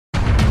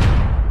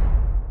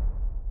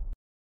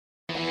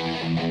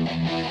We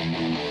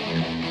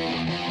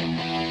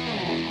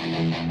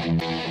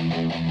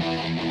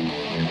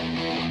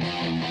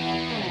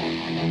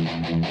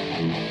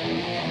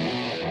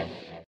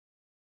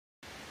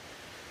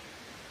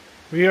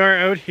are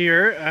out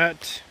here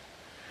at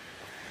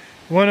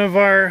one of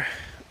our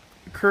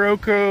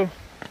Kuroko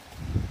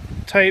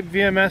Type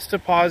VMS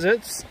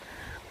deposits.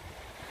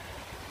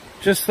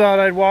 Just thought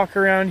I'd walk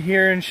around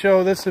here and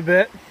show this a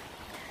bit.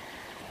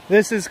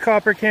 This is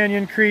Copper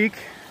Canyon Creek.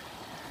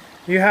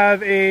 You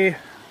have a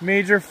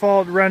major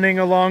fault running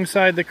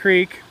alongside the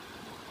creek.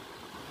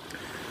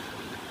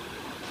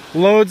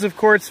 Loads of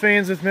quartz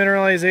veins with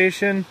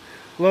mineralization,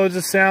 loads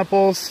of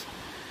samples.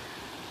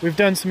 We've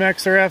done some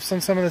XRFs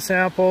on some of the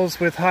samples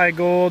with high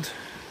gold.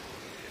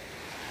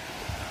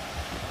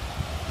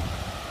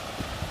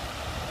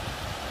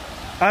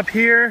 Up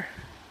here,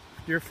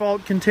 your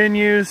fault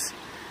continues.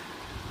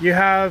 You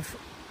have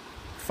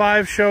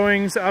 5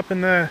 showings up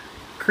in the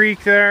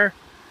creek there.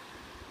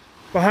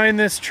 Behind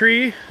this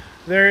tree,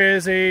 there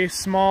is a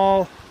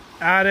small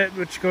adit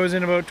which goes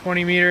in about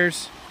 20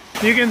 meters.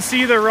 You can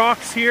see the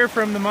rocks here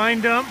from the mine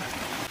dump.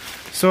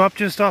 So up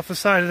just off the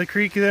side of the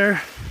creek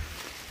there.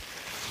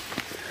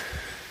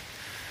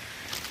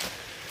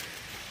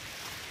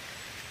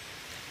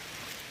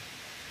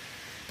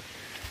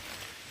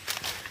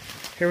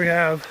 Here we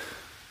have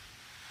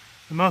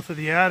the mouth of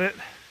the adit.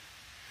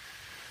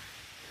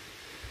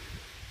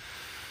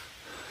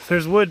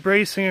 There's wood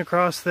bracing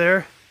across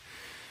there,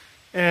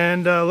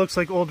 and looks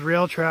like old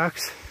rail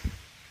tracks.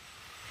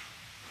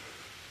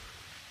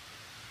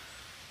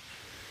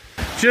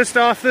 Just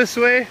off this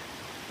way,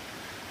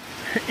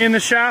 in the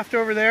shaft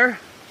over there,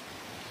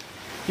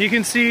 you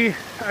can see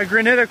a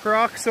granitic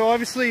rock. So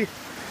obviously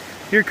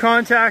your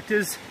contact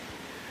is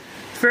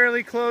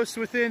fairly close,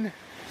 within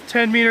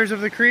 10 meters of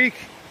the creek.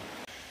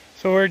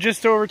 So we're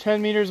just over 10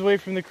 meters away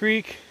from the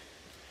creek.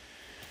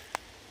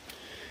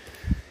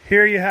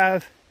 Here you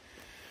have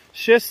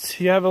schist.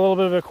 You have a little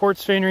bit of a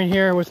quartz vein right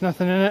here with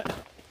nothing in it.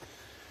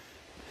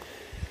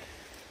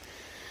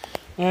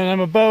 And I'm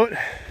about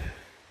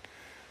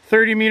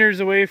 30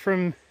 meters away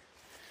from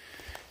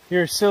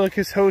your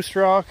silicous host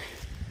rock.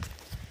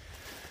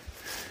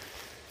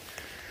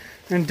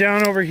 And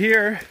down over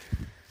here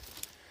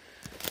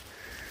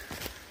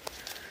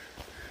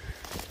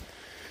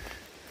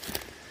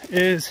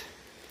is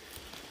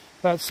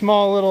that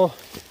small little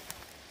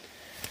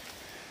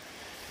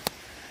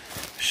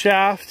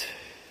shaft.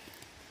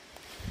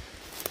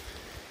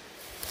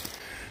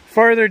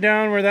 Farther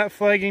down where that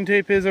flagging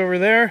tape is over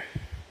there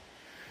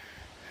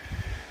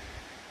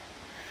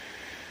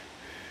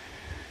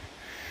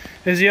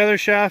is the other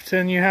shaft,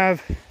 and you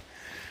have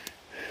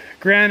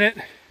granite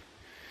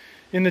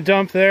in the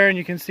dump there, and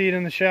you can see it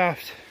in the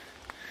shaft.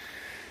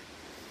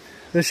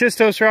 The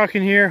schistose rock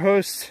in here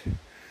hosts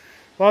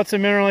lots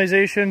of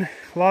mineralization,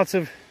 lots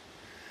of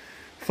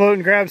float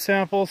and grab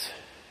samples.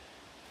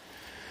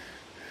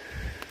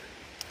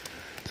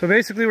 So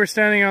basically we're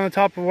standing on the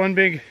top of one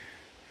big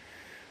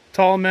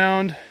tall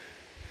mound.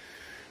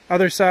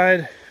 Other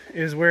side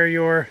is where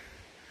your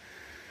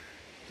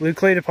blue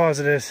clay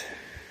deposit is.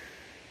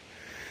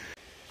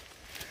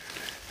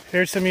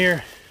 Here's some of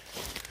your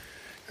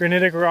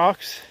granitic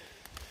rocks.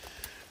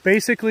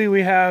 Basically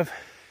we have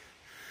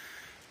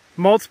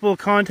multiple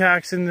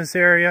contacts in this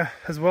area,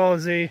 as well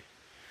as a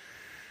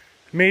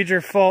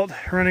major fault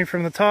running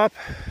from the top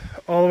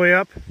all the way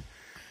up.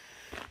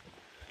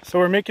 So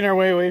we're making our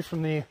way away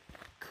from the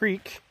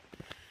creek.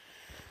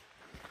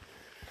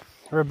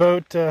 We're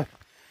about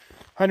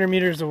 100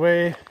 meters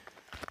away,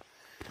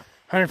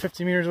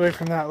 150 meters away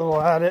from that little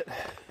adit.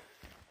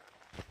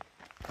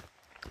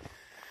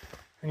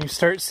 And you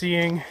start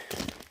seeing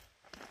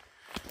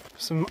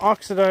some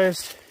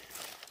oxidized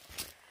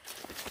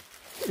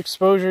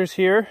exposures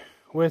here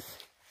with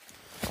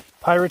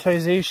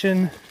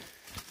pyritization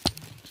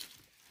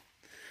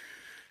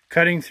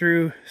cutting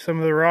through some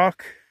of the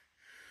rock.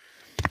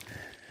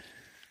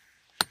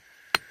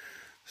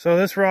 So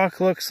this rock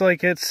looks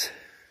like it's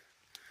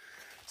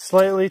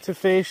slightly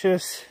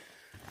tufaceous,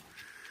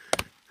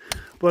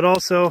 but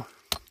also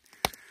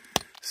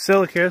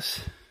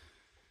silicous.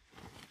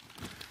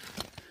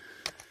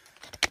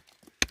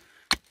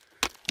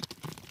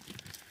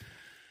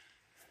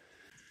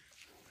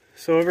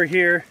 So over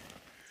here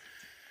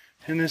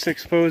in this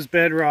exposed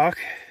bedrock,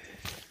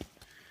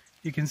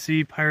 you can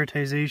see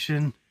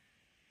pyritization.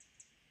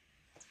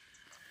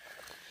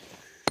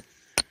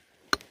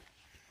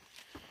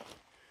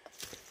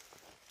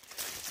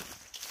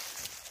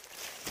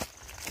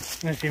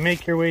 And if you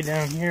make your way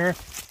down here,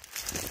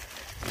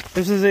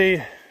 this is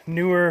a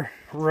newer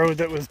road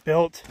that was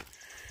built.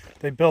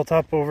 They built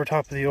up over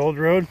top of the old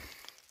road.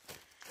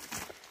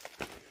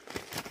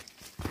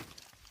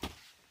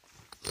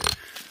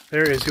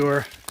 There is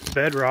your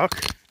bedrock.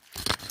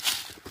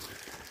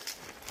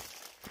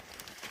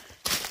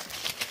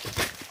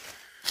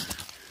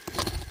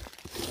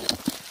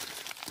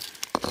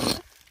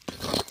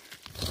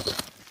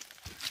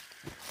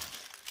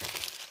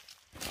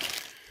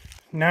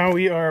 Now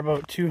we are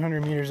about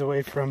 200 meters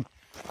away from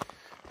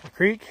the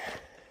creek.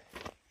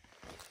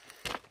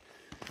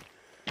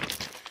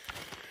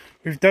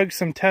 We've dug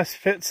some test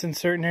pits in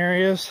certain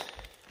areas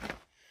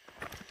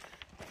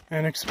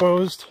and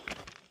exposed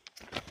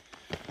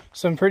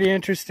some pretty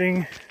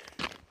interesting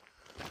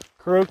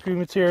Kuroko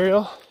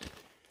material.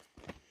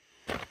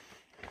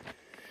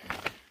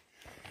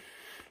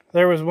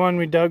 There was one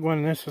we dug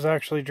when this was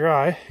actually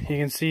dry. You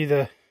can see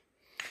the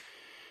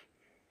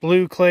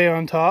blue clay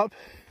on top.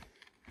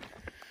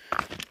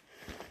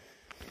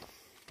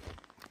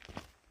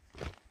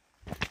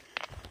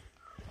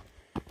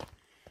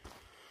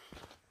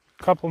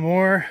 A couple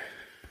more,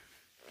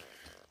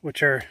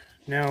 which are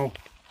now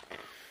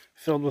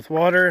filled with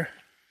water.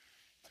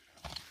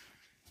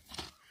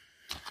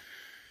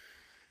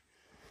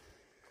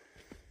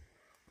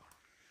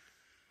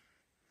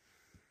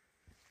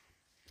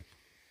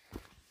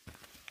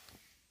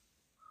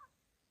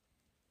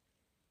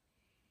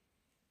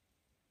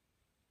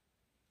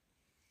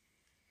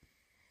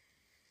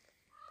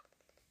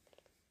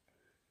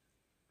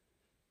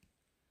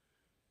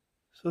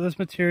 So this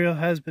material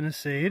has been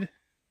assayed,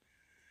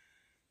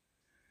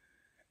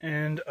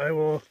 and I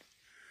will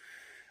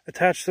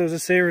attach those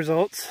assay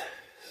results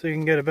so you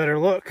can get a better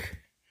look.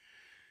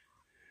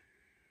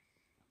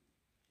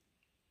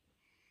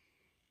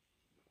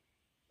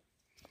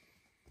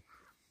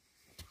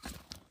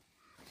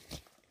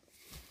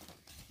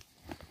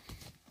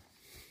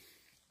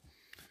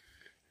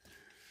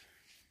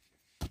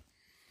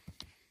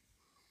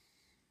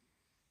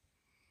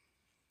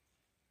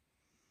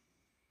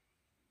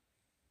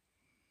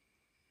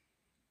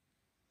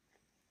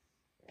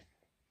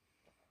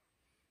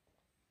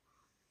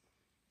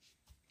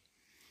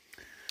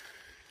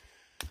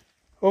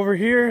 Over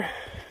here,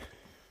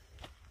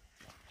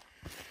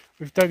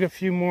 we've dug a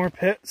few more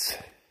pits.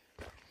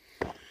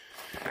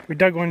 We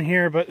dug one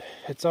here, but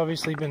it's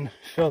obviously been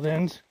filled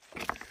in,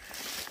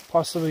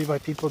 possibly by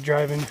people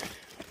driving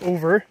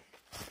over.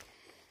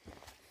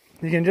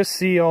 You can just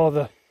see all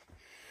the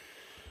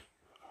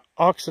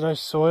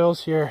oxidized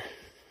soils here.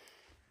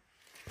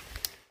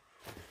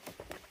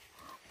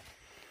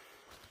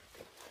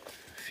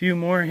 A few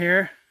more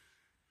here.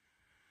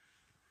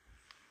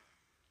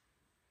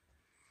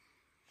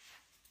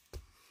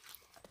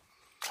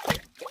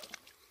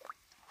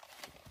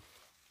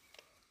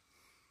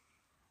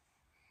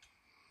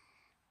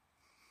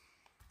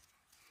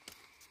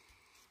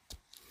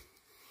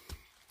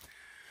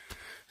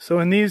 So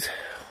in these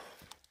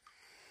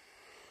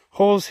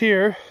holes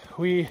here,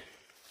 we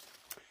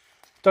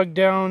dug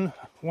down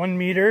 1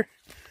 meter,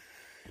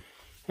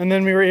 and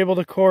then we were able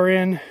to core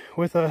in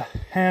with a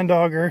hand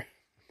auger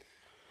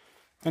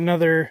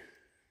another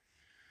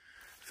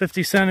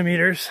 50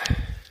 centimeters.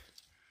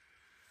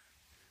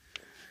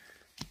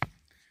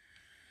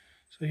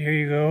 So here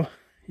you go.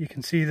 You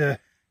can see the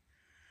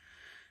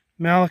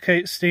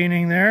malachite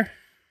staining there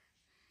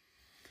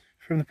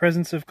from the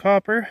presence of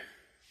copper.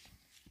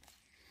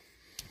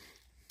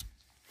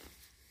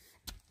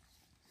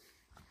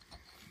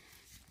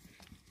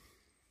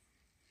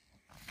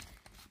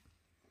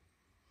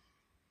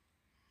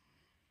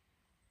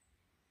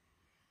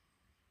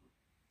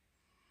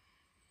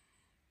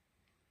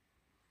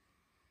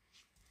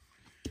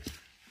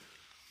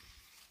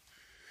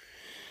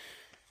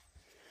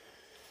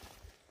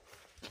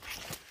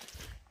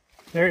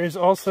 There is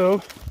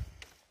also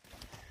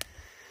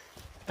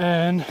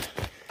an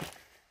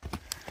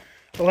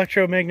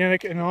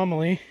electromagnetic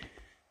anomaly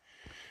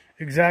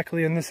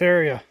exactly in this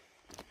area.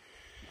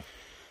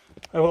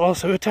 I will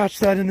also attach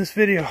that in this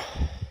video.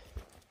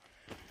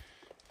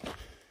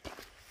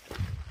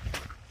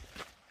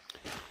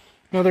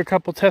 Another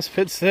couple test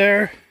pits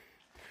there.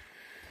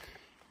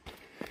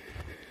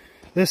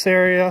 This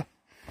area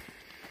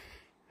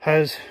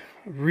has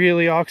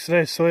really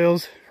oxidized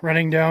soils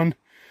running down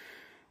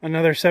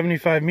another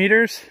 75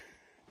 meters,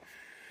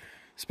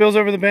 spills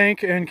over the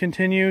bank and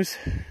continues.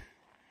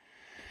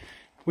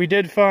 We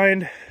did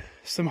find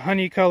some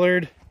honey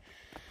colored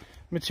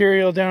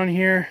material down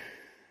here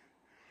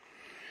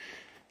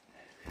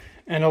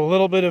and a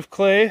little bit of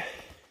clay,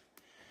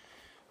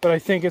 but I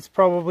think it's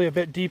probably a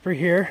bit deeper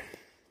here.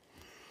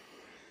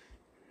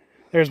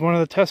 There's one of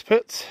the test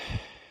pits.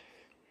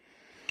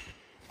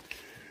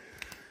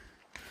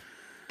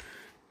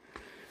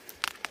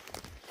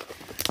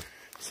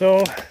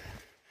 So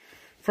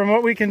from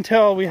what we can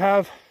tell, we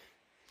have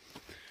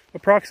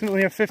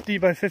approximately a 50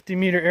 by 50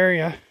 meter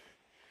area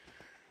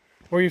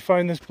where you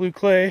find this blue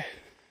clay,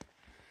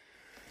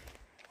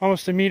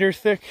 almost a meter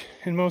thick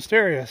in most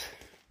areas.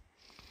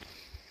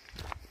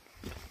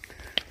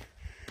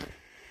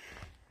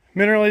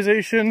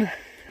 Mineralization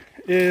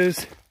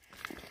is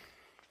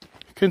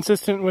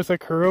consistent with a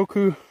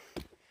Kuroko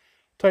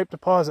type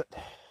deposit.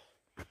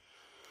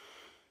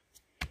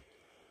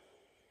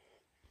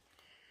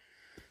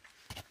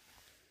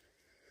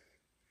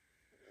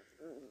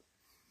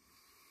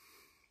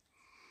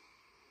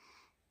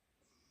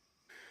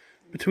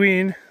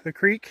 Between the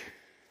creek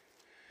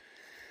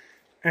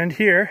and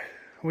here,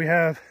 we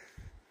have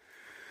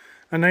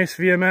a nice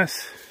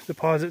VMS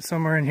deposit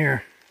somewhere in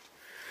here,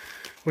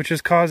 which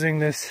is causing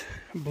this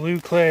blue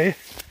clay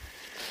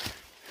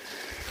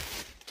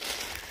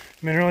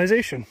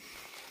mineralization.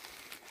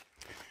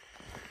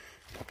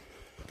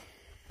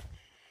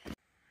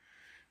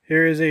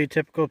 Here is a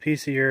typical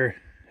piece of your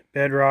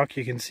bedrock.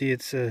 You can see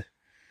it's a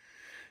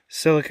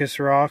silicous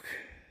rock.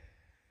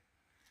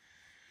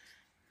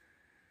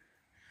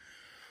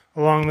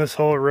 Along this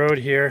whole road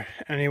here,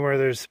 anywhere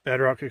there's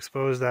bedrock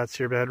exposed,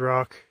 that's your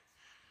bedrock.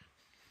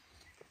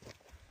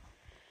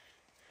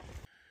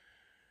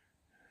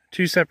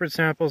 2 separate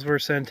samples were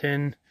sent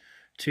in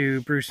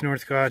to Bruce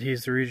Northcott.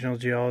 He's the regional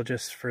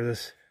geologist for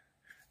this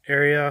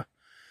area,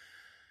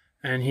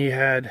 and he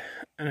had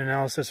an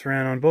analysis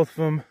ran on both of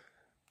them.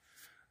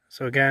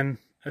 So again,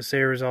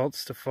 assay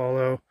results to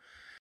follow.